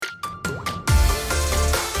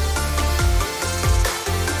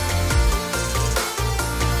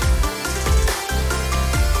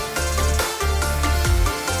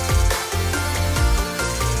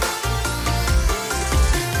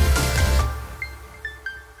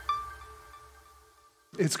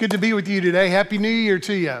It's good to be with you today. Happy New Year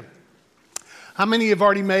to you. How many have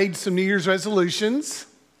already made some New Year's resolutions?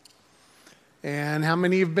 And how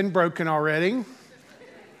many have been broken already?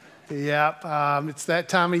 Yep, it's that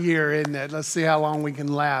time of year, isn't it? Let's see how long we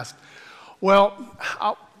can last. Well,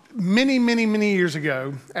 many years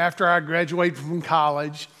ago, after I graduated from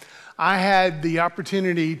college, I had the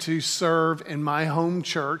opportunity to serve in my home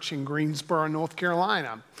church in Greensboro, North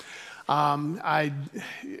Carolina. I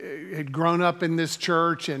had grown up in this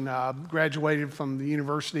church and graduated from the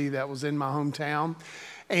university that was in my hometown.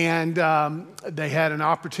 And they had an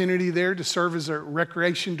opportunity there to serve as a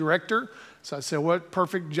recreation director. So I said, what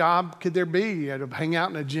perfect job could there be? You had to hang out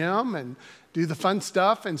in a gym and do the fun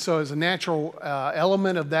stuff. And so as a natural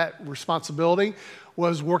element of that responsibility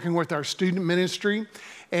was working with our student ministry.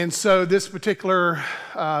 And so this particular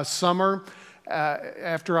summer,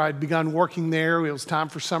 after I'd begun working there, it was time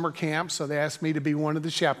for summer camp, so they asked me to be one of the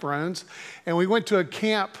chaperones. And we went to a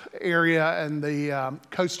camp area in the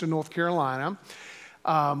coast of North Carolina,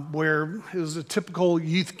 where it was a typical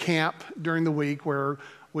youth camp during the week where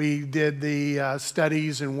we did the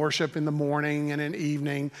studies and worship in the morning and in the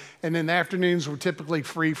evening. And then the afternoons were typically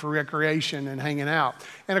free for recreation and hanging out.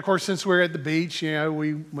 And of course, since we're at the beach,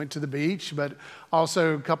 we went to the beach, but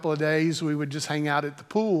also a couple of days we would just hang out at the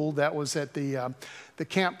pool that was at the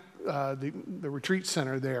camp, the retreat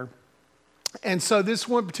center there. And so this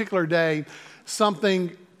one particular day,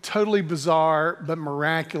 something totally bizarre but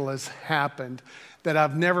miraculous happened that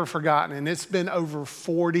I've never forgotten. And it's been over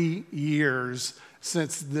 40 years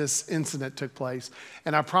since this incident took place.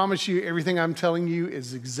 And I promise you, everything I'm telling you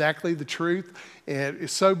is exactly the truth.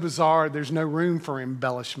 It's so bizarre, there's no room for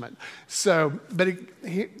embellishment. So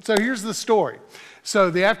here's the story.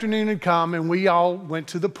 So the afternoon had come and we all went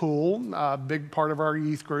to the pool, a big part of our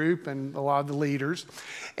youth group and a lot of the leaders.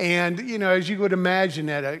 And, as you would imagine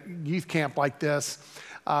at a youth camp like this,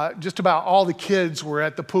 just about all the kids were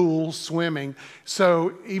at the pool swimming.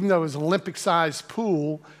 So even though it was an Olympic-sized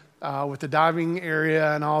pool, with the diving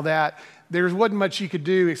area and all that, there wasn't much you could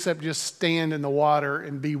do except just stand in the water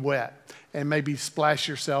and be wet and maybe splash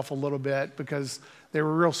yourself a little bit because they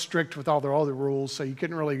were real strict with all their other rules, so you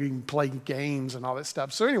couldn't really even play games and all that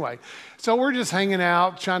stuff. So anyway, we're just hanging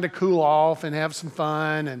out, trying to cool off and have some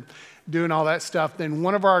fun and doing all that stuff. Then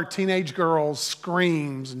one of our teenage girls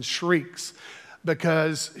screams and shrieks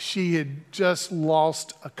because she had just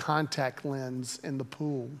lost a contact lens in the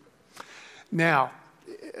pool. Now,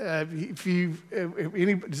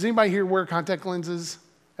 does anybody here wear contact lenses?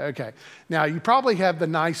 Okay. Now, you probably have the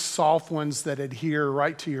nice soft ones that adhere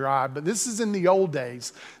right to your eye, but this is in the old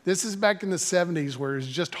days. This is back in the 70s where it's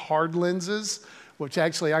just hard lenses, which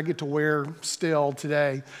actually I get to wear still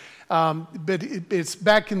today. But it's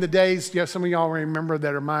back in the days, some of y'all remember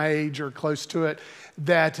that are my age or close to it,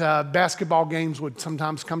 that basketball games would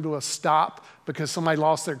sometimes come to a stop because somebody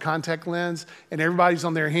lost their contact lens and everybody's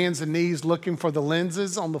on their hands and knees looking for the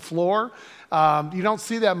lenses on the floor. You don't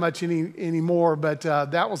see that much anymore, but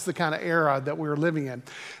that was the kind of era that we were living in.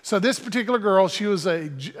 So this particular girl, she was a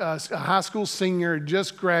high school senior,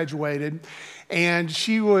 just graduated, and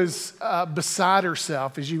she was beside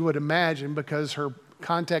herself, as you would imagine, because her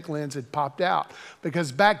contact lens had popped out.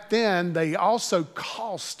 Because back then, they also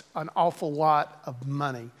cost an awful lot of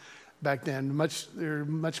money. Back then, they're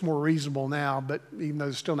much more reasonable now, but even though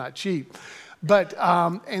they're still not cheap. But,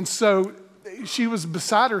 and so she was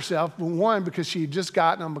beside herself, one, because she had just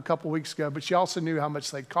gotten them a couple weeks ago, but she also knew how much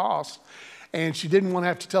they cost. And she didn't want to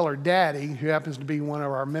have to tell her daddy, who happens to be one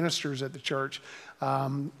of our ministers at the church,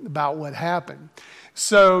 about what happened.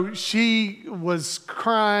 So she was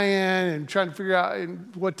crying and trying to figure out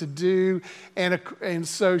what to do, and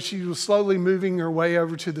so she was slowly moving her way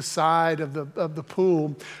over to the side of the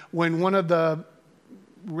pool when one of the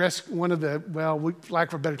lack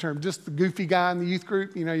of a better term, just the goofy guy in the youth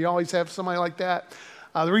group. You always have somebody like that.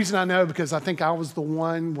 The reason I know because I think I was the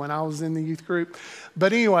one when I was in the youth group.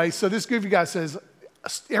 But anyway, so this goofy guy says,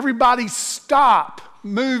 "Everybody stop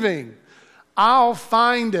moving. I'll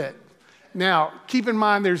find it." Now, keep in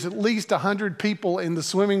mind there's at least 100 people in the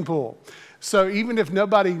swimming pool. So even if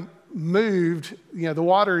nobody moved, the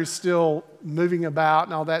water is still moving about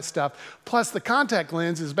and all that stuff. Plus the contact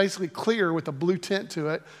lens is basically clear with a blue tint to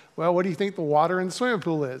it. Well, what do you think the water in the swimming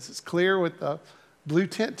pool is? It's clear with a blue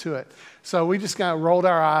tint to it. So we just kind of rolled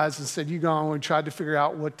our eyes and said, "You go on." We tried to figure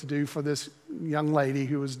out what to do for this young lady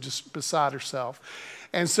who was just beside herself.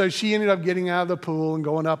 And so she ended up getting out of the pool and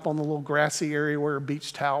going up on the little grassy area where her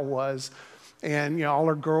beach towel was. And, all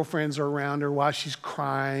her girlfriends are around her while she's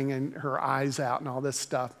crying and her eyes out and all this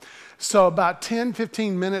stuff. So about 10,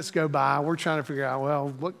 15 minutes go by. We're trying to figure out, well,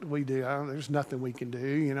 what do we do? There's nothing we can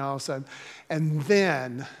do, So, and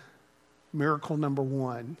then, miracle number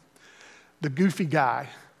one, the goofy guy,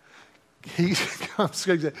 he comes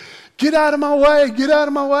and says, get out of my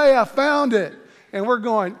way, I found it. And we're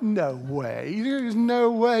going, no way. There's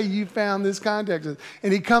no way you found this contact lens.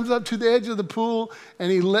 And he comes up to the edge of the pool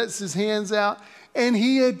and he lets his hands out. And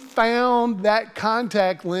he had found that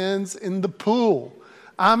contact lens in the pool.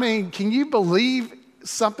 I mean, can you believe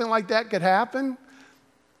something like that could happen?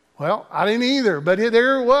 Well, I didn't either, but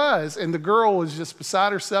there it was. And the girl was just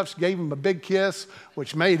beside herself. She gave him a big kiss,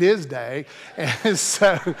 which made his day. And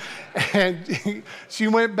she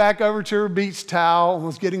went back over to her beach towel and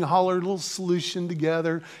was getting all her little solution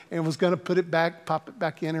together and was going to pop it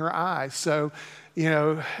back in her eye. So,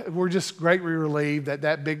 we're just greatly relieved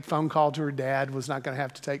that big phone call to her dad was not going to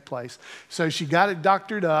have to take place. So she got it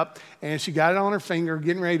doctored up and she got it on her finger,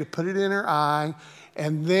 getting ready to put it in her eye.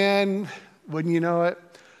 And then, wouldn't you know it,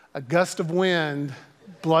 a gust of wind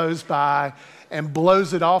blows by and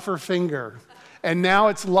blows it off her finger. And now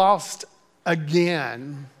it's lost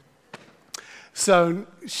again. So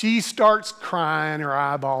she starts crying her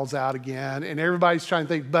eyeballs out again, and everybody's trying to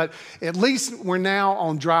think, but at least we're now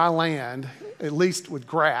on dry land, at least with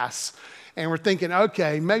grass. And we're thinking,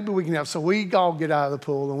 okay, maybe we can help. So we all get out of the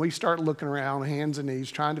pool and we start looking around, hands and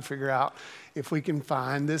knees, trying to figure out if we can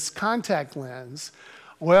find this contact lens.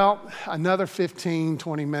 Well, another 15,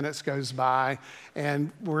 20 minutes goes by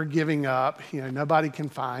and we're giving up. Nobody can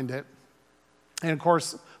find it. And of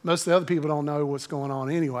course, most of the other people don't know what's going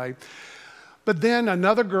on anyway. But then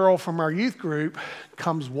another girl from our youth group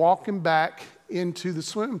comes walking back into the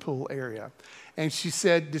swimming pool area. And she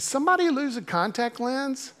said, did somebody lose a contact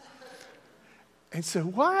lens? And said,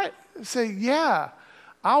 what? I said, yeah.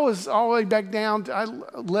 I was all the way back down. I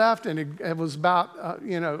left, and it was about,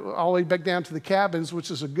 all the way back down to the cabins,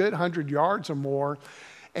 which is a good 100 yards or more.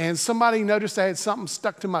 And somebody noticed I had something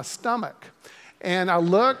stuck to my stomach. And I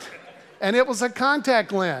looked, and it was a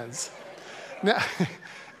contact lens. Now,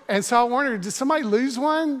 and so I wondered, did somebody lose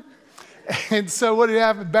one? And so what had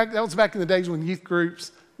happened, that was back in the days when youth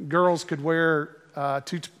groups, girls could wear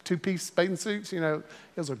two-piece bathing suits. It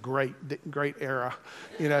was a great era.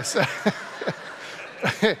 So...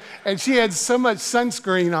 And she had so much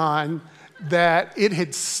sunscreen on that it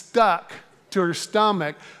had stuck to her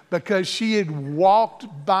stomach because she had walked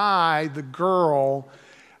by the girl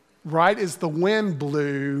right as the wind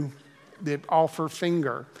blew it off her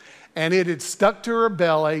finger. And it had stuck to her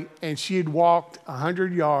belly, and she had walked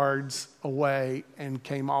 100 yards away and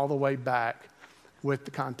came all the way back with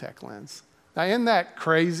the contact lens. Now, isn't that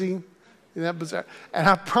crazy? Isn't that bizarre? And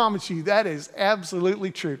I promise you, that is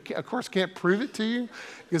absolutely true. Of course, can't prove it to you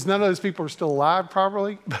because none of those people are still alive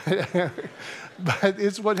probably, but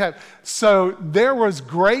it's what happened. So there was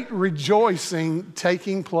great rejoicing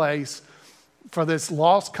taking place for this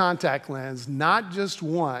lost contact lens, not just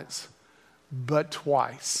once, but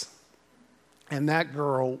twice. And that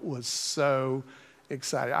girl was so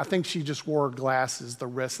excited. I think she just wore glasses the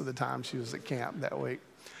rest of the time she was at camp that week,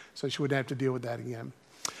 so she wouldn't have to deal with that again.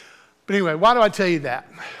 But anyway, why do I tell you that?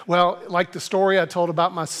 Well, like the story I told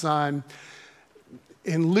about my son,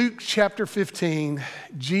 in Luke chapter 15,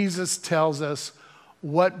 Jesus tells us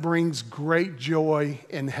what brings great joy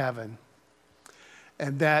in heaven.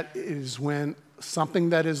 And that is when something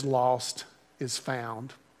that is lost is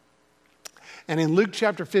found. And in Luke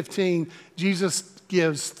chapter 15, Jesus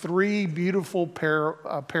gives three beautiful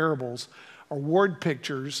parables or word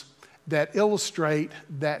pictures that illustrate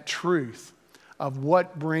that truth of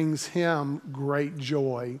what brings him great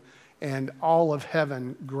joy and all of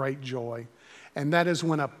heaven great joy. And that is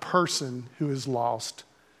when a person who is lost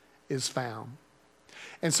is found.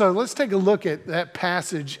 And so let's take a look at that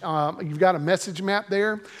passage. You've got a message map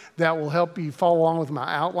there that will help you follow along with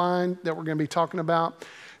my outline that we're going to be talking about.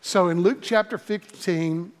 So in Luke chapter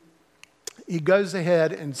 15, he goes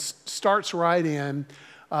ahead and starts right in.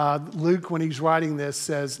 Luke, when he's writing this,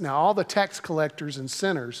 says, now all the tax collectors and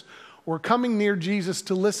sinners were coming near Jesus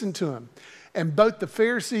to listen to him. And both the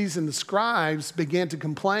Pharisees and the scribes began to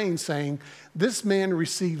complain, saying, this man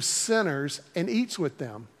receives sinners and eats with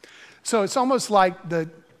them. So it's almost like the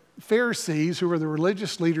Pharisees, who were the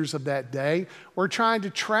religious leaders of that day, were trying to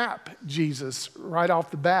trap Jesus right off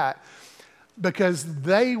the bat because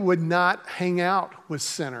they would not hang out with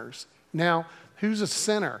sinners. Now, who's a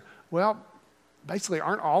sinner? Well, basically,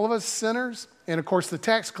 aren't all of us sinners? And of course, the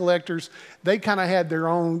tax collectors, they kind of had their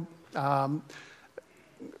own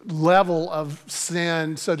level of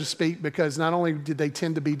sin, so to speak, because not only did they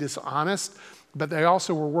tend to be dishonest, but they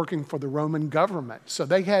also were working for the Roman government. So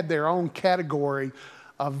they had their own category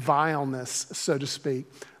of vileness, so to speak,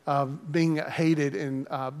 of being hated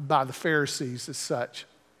by the Pharisees as such.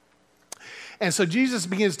 And so Jesus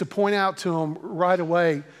begins to point out to them right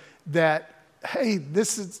away that, hey,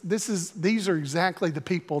 these are exactly the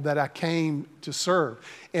people that I came to serve.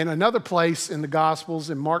 In another place in the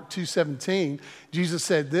Gospels, in Mark 2:17, Jesus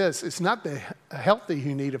said this, it's not the healthy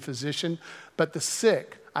who need a physician, but the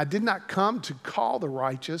sick. I did not come to call the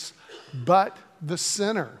righteous, but the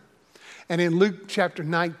sinner. And in Luke chapter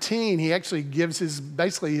 19, he actually gives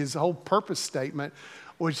his whole purpose statement,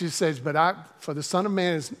 which he says, for the Son of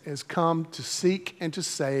Man has come to seek and to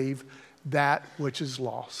save that which is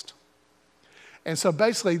lost. And so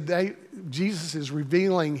basically, Jesus is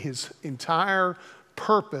revealing his entire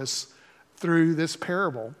purpose through this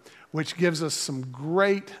parable, which gives us some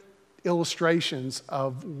great illustrations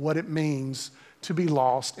of what it means to be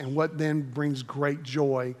lost and what then brings great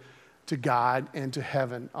joy to God and to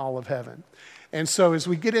heaven, all of heaven. And so as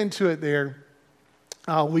we get into it there,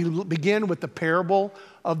 we begin with the parable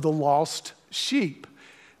of the lost sheep.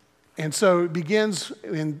 And so it begins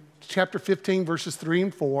in chapter 15, verses 3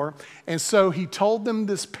 and 4. And so he told them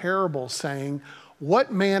this parable, saying,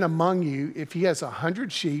 what man among you, if he has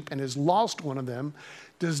 100 sheep and has lost one of them,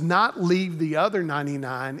 does not leave the other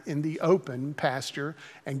 99 in the open pasture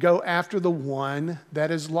and go after the one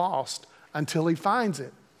that is lost until he finds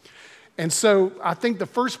it? And so I think the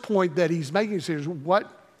first point that he's making here is what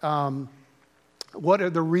are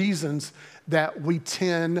the reasons that we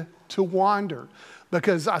tend to wander?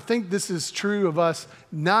 Because I think this is true of us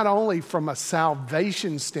not only from a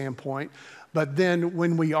salvation standpoint, but then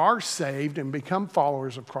when we are saved and become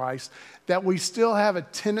followers of Christ, that we still have a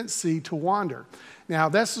tendency to wander. Now,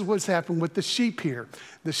 this is what's happened with the sheep here.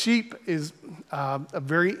 The sheep is a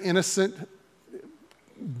very innocent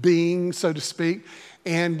being, so to speak,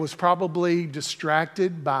 and was probably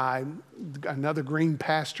distracted by another green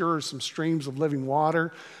pasture or some streams of living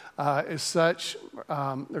water as such,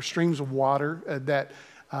 or streams of water that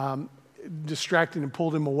distracted and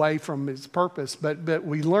pulled him away from his purpose. But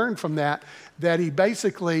we learned from that he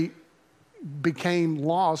basically became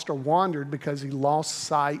lost or wandered because he lost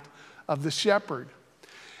sight of the shepherd.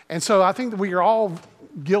 And so I think that we are all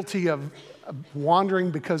guilty of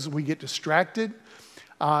wandering because we get distracted.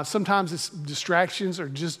 Sometimes it's distractions are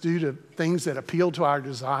just due to things that appeal to our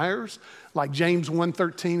desires. Like James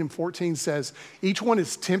 1:13 and 14 says, each one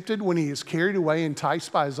is tempted when he is carried away,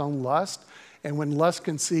 enticed by his own lust. And when lust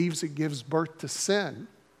conceives, it gives birth to sin.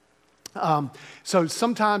 So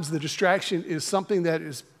sometimes the distraction is something that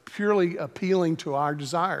is purely appealing to our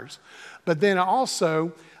desires. But then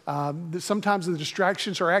also, sometimes the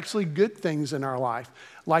distractions are actually good things in our life,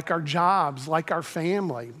 like our jobs, like our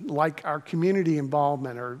family, like our community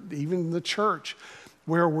involvement, or even the church,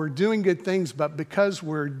 where we're doing good things, but because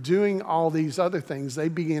we're doing all these other things, they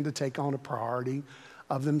begin to take on a priority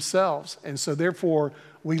of themselves. And so therefore,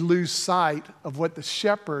 we lose sight of what the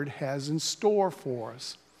shepherd has in store for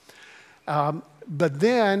us. But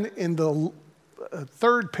then in the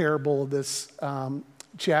third parable of this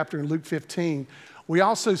chapter in Luke 15, we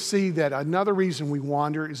also see that another reason we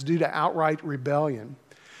wander is due to outright rebellion.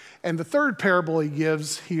 And the third parable he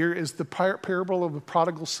gives here is the parable of the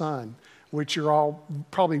prodigal son, which you're all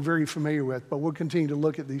probably very familiar with, but we'll continue to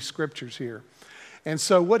look at these scriptures here. And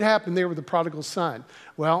so what happened there with the prodigal son?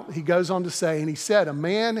 Well, he goes on to say, and he said, a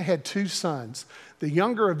man had 2 sons. The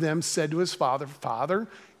younger of them said to his father, Father,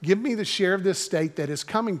 give me the share of this estate that is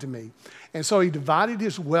coming to me. And so he divided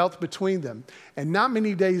his wealth between them. And not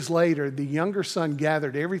many days later, the younger son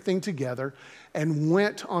gathered everything together and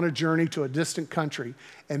went on a journey to a distant country.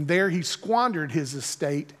 And there he squandered his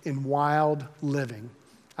estate in wild living.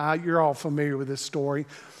 You're all familiar with this story.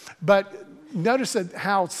 But notice that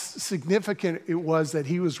how significant it was that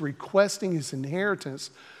he was requesting his inheritance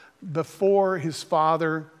before his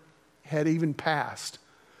father had even passed.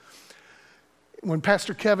 When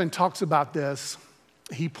Pastor Kevin talks about this,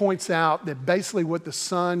 he points out that basically what the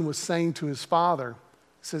son was saying to his father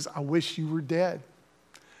says, I wish you were dead.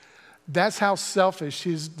 That's how selfish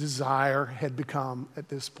his desire had become at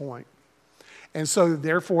this point. And so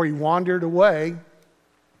therefore he wandered away,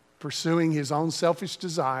 pursuing his own selfish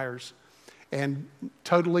desires, and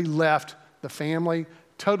totally left the family,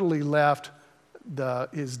 totally left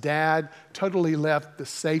his dad, totally left the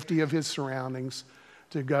safety of his surroundings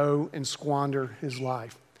to go and squander his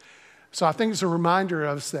life. So I think it's a reminder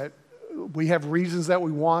of us that we have reasons that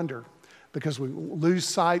we wander because we lose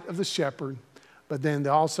sight of the shepherd, but then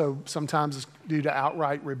also sometimes it's due to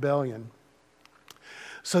outright rebellion.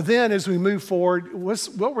 So then as we move forward,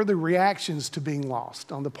 what were the reactions to being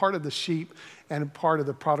lost on the part of the sheep and a part of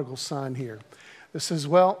the prodigal son here? It says,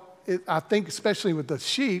 I think especially with the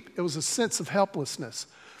sheep, it was a sense of helplessness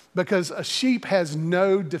because a sheep has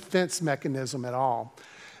no defense mechanism at all.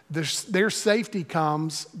 Their safety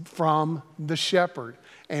comes from the shepherd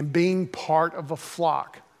and being part of a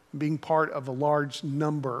flock, being part of a large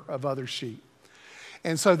number of other sheep.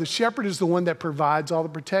 And so the shepherd is the one that provides all the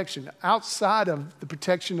protection. Outside of the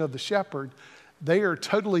protection of the shepherd, they are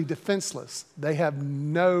totally defenseless. They have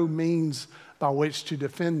no means by which to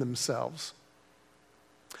defend themselves.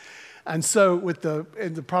 And so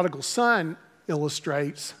the prodigal son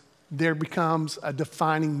illustrates, there becomes a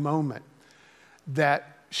defining moment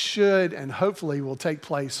that should and hopefully will take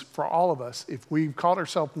place for all of us. If we've caught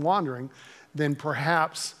ourselves wandering, then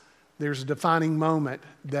perhaps there's a defining moment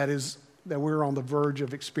that we're on the verge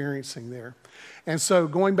of experiencing there. And so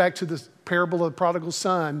going back to the parable of the prodigal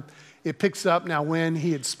son, it picks up now when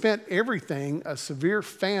he had spent everything, a severe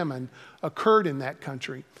famine occurred in that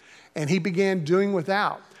country, and he began doing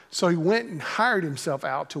without. So he went and hired himself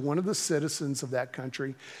out to one of the citizens of that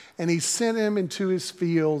country, and he sent him into his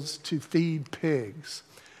fields to feed pigs.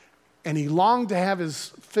 And he longed to have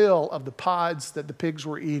his fill of the pods that the pigs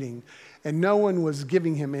were eating, and no one was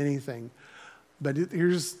giving him anything. But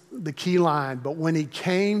here's the key line. But when he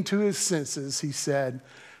came to his senses, he said,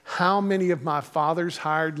 "How many of my father's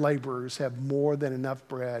hired laborers have more than enough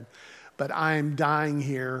bread, but I am dying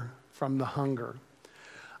here from the hunger?"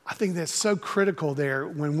 I think that's so critical there.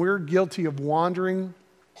 When we're guilty of wandering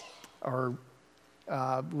or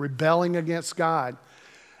rebelling against God,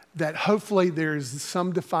 that hopefully there's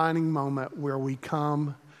some defining moment where we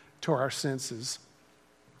come to our senses.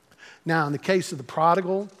 Now, in the case of the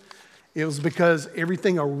prodigal, it was because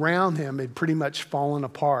everything around him had pretty much fallen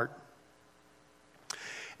apart.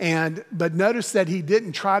 But notice that he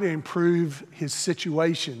didn't try to improve his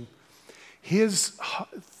situation. His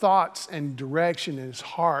thoughts and direction in his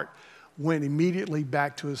heart went immediately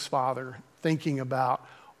back to his father, thinking about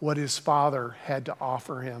what his father had to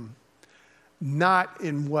offer him, not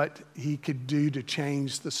in what he could do to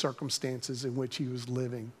change the circumstances in which he was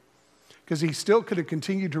living. Because he still could have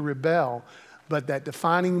continued to rebel, but that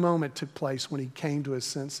defining moment took place when he came to his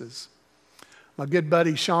senses. My good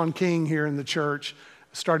buddy Sean King here in the church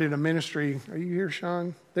started a ministry. Are you here,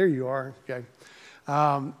 Sean? There you are. Okay.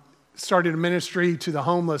 Started a ministry to the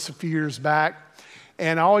homeless a few years back,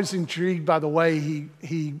 and I was intrigued by the way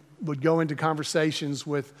he would go into conversations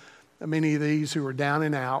with many of these who were down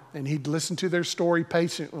and out, and he'd listen to their story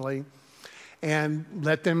patiently and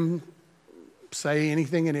let them say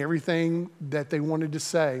anything and everything that they wanted to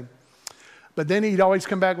say. But then he'd always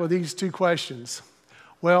come back with these two questions.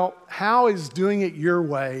 Well, how is doing it your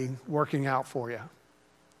way working out for you?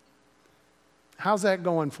 How's that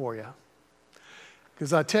going for you?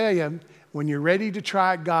 Because I tell you, when you're ready to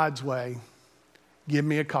try it God's way, give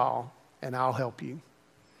me a call and I'll help you.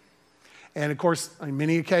 And of course, on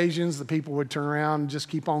many occasions, the people would turn around and just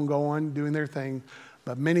keep on going, doing their thing.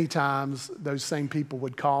 But many times, those same people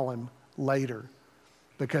would call him later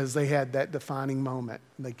because they had that defining moment.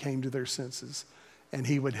 They came to their senses, and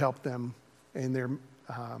he would help them in their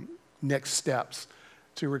next steps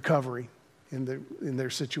to recovery in their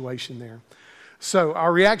situation there. So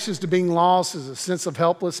our reactions to being lost is a sense of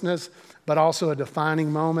helplessness, but also a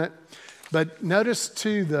defining moment. But notice,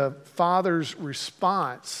 too, the father's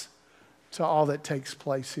response to all that takes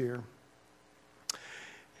place here.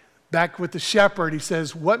 Back with the shepherd, he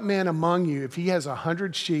says, "What man among you, if he has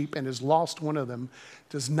 100 sheep and has lost one of them,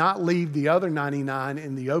 does not leave the other 99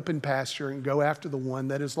 in the open pasture and go after the one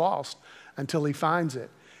that is lost until he finds it?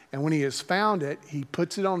 And when he has found it, he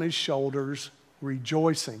puts it on his shoulders,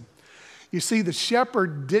 rejoicing." You see, the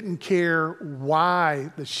shepherd didn't care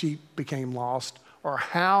why the sheep became lost or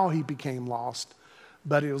how he became lost,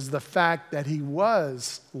 but it was the fact that he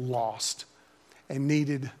was lost and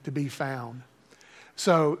needed to be found.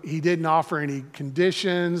 So he didn't offer any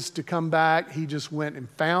conditions to come back. He just went and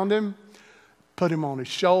found him, put him on his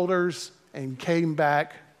shoulders, and came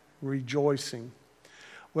back rejoicing.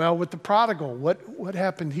 Well, with the prodigal, what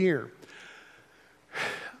happened here?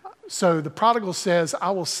 So the prodigal says,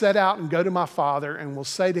 "I will set out and go to my father and will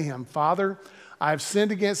say to him, 'Father, I have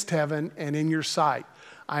sinned against heaven and in your sight.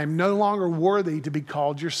 I am no longer worthy to be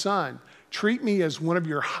called your son. Treat me as one of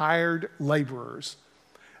your hired laborers.'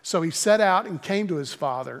 So he set out and came to his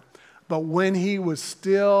father. But when he was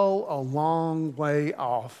still a long way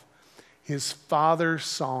off, his father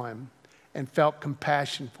saw him and felt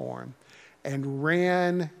compassion for him and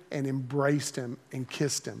ran and embraced him and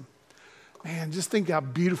kissed him." Man, just think how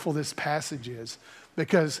beautiful this passage is.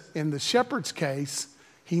 Because in the shepherd's case,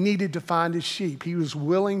 He needed to find his sheep. He was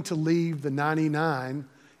willing to leave the 99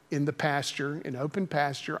 in the pasture, in open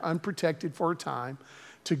pasture, unprotected for a time,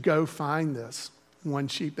 to go find this one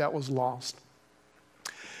sheep that was lost.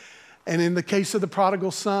 And in the case of the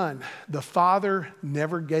prodigal son, the father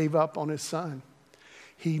never gave up on his son.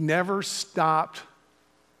 He never stopped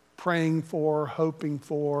praying for, hoping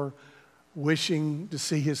for, wishing to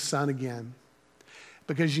see his son again.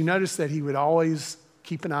 Because you notice that he would always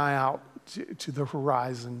keep an eye out to the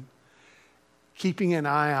horizon, keeping an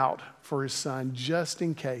eye out for his son just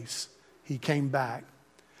in case he came back.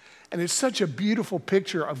 And it's such a beautiful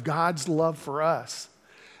picture of God's love for us,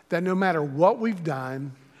 that no matter what we've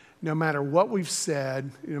done, no matter what we've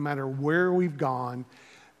said, no matter where we've gone,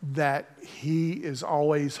 that he is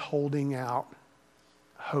always holding out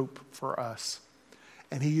hope for us.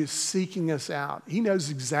 And he is seeking us out. He knows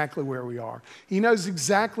exactly where we are. He knows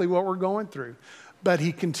exactly what we're going through. But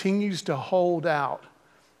he continues to hold out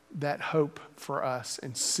that hope for us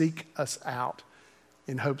and seek us out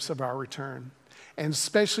in hopes of our return. And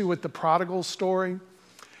especially with the prodigal story,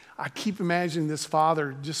 I keep imagining this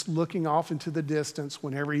father just looking off into the distance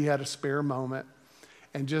whenever he had a spare moment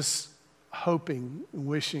and just hoping and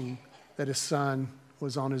wishing that his son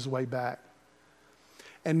was on his way back.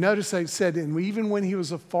 And notice I said, and even when he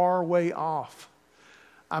was a far way off,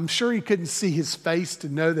 I'm sure he couldn't see his face to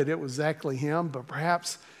know that it was exactly him, but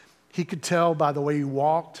perhaps he could tell by the way he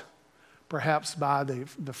walked, perhaps by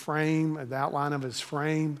the frame, the outline of his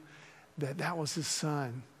frame, that was his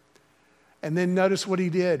son. And then notice what he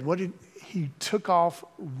did. He took off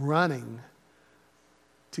running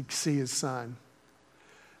to see his son.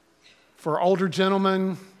 For older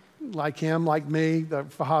gentlemen like him, like me, the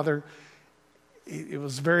father, it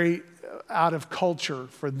was very out of culture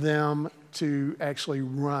for them to actually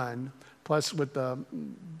run. Plus, with the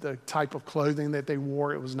type of clothing that they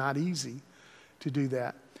wore, it was not easy to do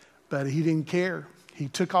that. But he didn't care. He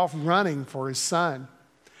took off running for his son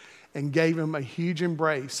and gave him a huge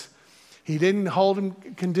embrace. He didn't hold him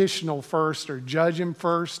conditional first or judge him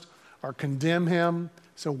first or condemn him.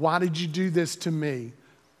 So why did you do this to me?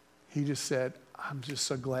 He just said, I'm just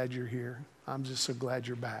so glad you're here. I'm just so glad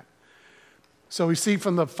you're back. So we see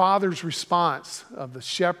from the father's response of the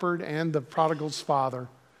shepherd and the prodigal's father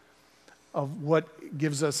of what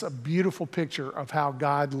gives us a beautiful picture of how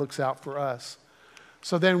God looks out for us.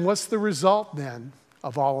 So then what's the result then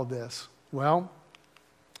of all of this? Well,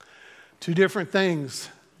 two different things.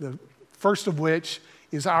 The first of which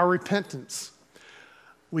is our repentance.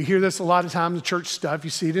 We hear this a lot of times in church stuff. You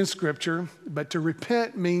see it in Scripture. But to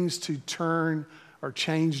repent means to turn or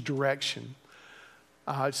change direction.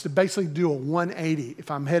 It's to basically do a 180.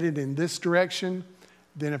 If I'm headed in this direction,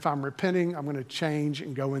 then if I'm repenting, I'm going to change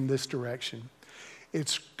and go in this direction.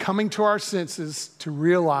 It's coming to our senses to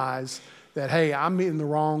realize that, hey, I'm in the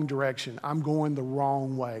wrong direction. I'm going the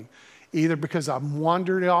wrong way. Either because I've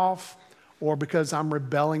wandered off or because I'm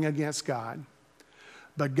rebelling against God.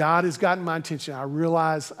 But God has gotten my attention. I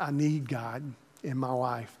realize I need God in my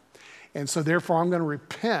life. And so therefore I'm going to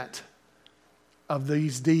repent of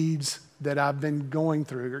these deeds that I've been going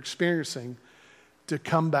through or experiencing to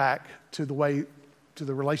come back to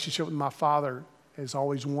the relationship with my Father has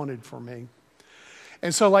always wanted for me.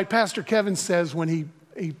 And so like Pastor Kevin says when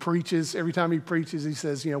he preaches, every time he preaches, he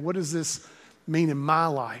says, what does this mean in my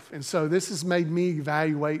life? And so this has made me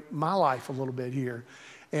evaluate my life a little bit here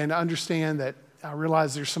and understand that I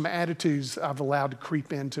realize there's some attitudes I've allowed to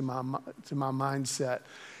creep into my mindset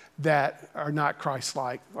that are not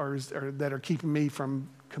Christ-like or that are keeping me from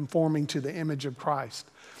conforming to the image of Christ.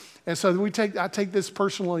 And so I take this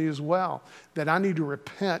personally as well, that I need to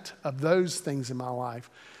repent of those things in my life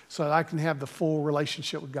so that I can have the full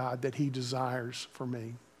relationship with God that He desires for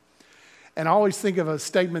me. And I always think of a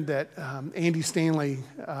statement that Andy Stanley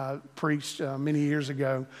preached many years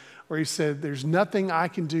ago where he said, there's nothing I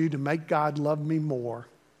can do to make God love me more,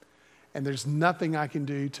 and there's nothing I can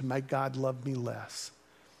do to make God love me less.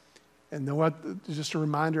 And just a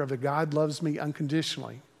reminder of that God loves me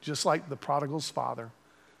unconditionally, just like the prodigal's father.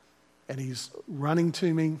 And He's running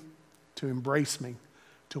to me to embrace me,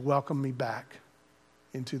 to welcome me back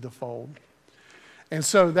into the fold. And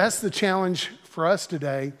so that's the challenge for us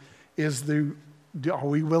today is are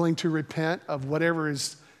we willing to repent of whatever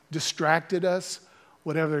has distracted us,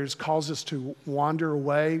 whatever has caused us to wander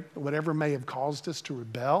away, whatever may have caused us to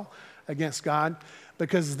rebel against God?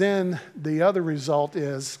 Because then the other result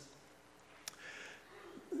is,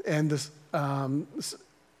 in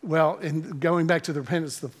going back to the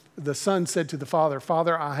repentance, the son said to the father,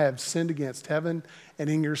 Father, I have sinned against heaven and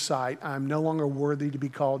in your sight. I am no longer worthy to be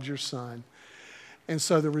called your son. And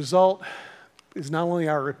so the result is not only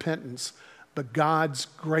our repentance, but God's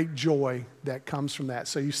great joy that comes from that.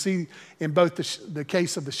 So you see in both the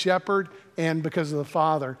case of the shepherd and because of the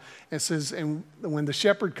father, it says, and when the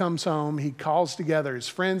shepherd comes home, he calls together his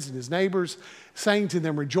friends and his neighbors, saying to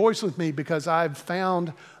them, rejoice with me because I've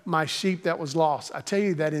found my sheep that was lost. I tell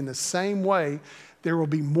you that in the same way, there will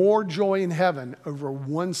be more joy in heaven over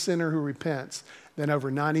one sinner who repents than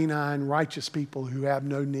over 99 righteous people who have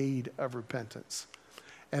no need of repentance.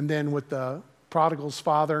 And then with the prodigal's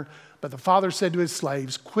father, but the father said to his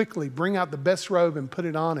slaves, quickly bring out the best robe and put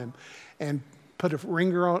it on him, and put a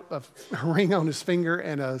ring on his finger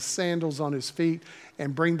and sandals on his feet,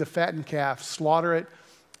 and bring the fattened calf, slaughter it,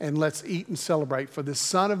 and let's eat and celebrate. For this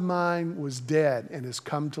son of mine was dead and has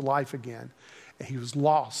come to life again. And he was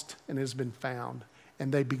lost and has been found.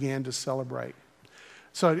 And they began to celebrate.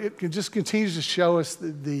 So it just continues to show us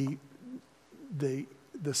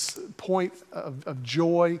this point of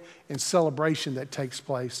joy and celebration that takes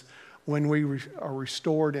place when we are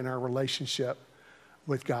restored in our relationship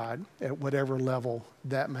with God at whatever level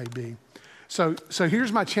that may be. So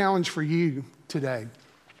here's my challenge for you today.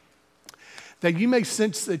 That you may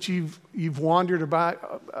sense that you've wandered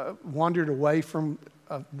away from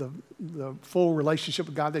the full relationship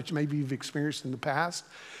with God that maybe you've experienced in the past.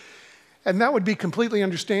 And that would be completely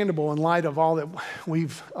understandable in light of all that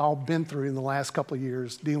we've all been through in the last couple of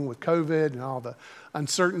years, dealing with COVID and all the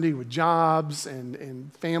uncertainty with jobs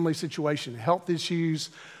and family situation, health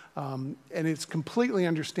issues, and it's completely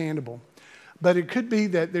understandable. But it could be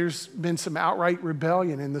that there's been some outright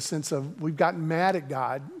rebellion in the sense of we've gotten mad at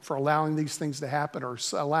God for allowing these things to happen or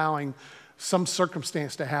allowing some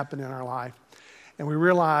circumstance to happen in our life. And we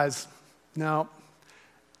realize, no,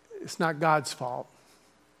 it's not God's fault.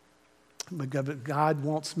 But God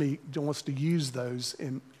wants to use those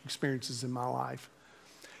experiences in my life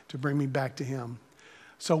to bring me back to Him.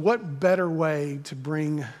 So what better way to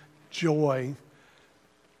bring joy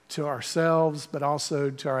to ourselves, but also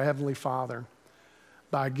to our Heavenly Father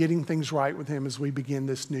by getting things right with Him as we begin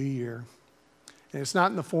this new year. And it's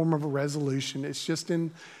not in the form of a resolution. It's just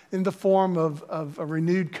in the form of a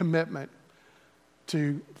renewed commitment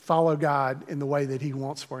to follow God in the way that He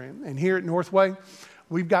wants for Him. And here at Northway,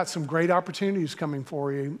 we've got some great opportunities coming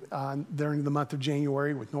for you during the month of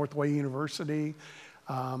January with Northway University,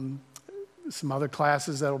 some other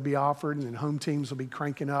classes that will be offered, and then home teams will be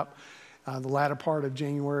cranking up the latter part of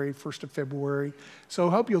January, 1st of February. So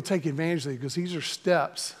I hope you'll take advantage of it because these are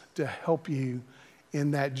steps to help you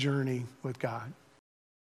in that journey with God.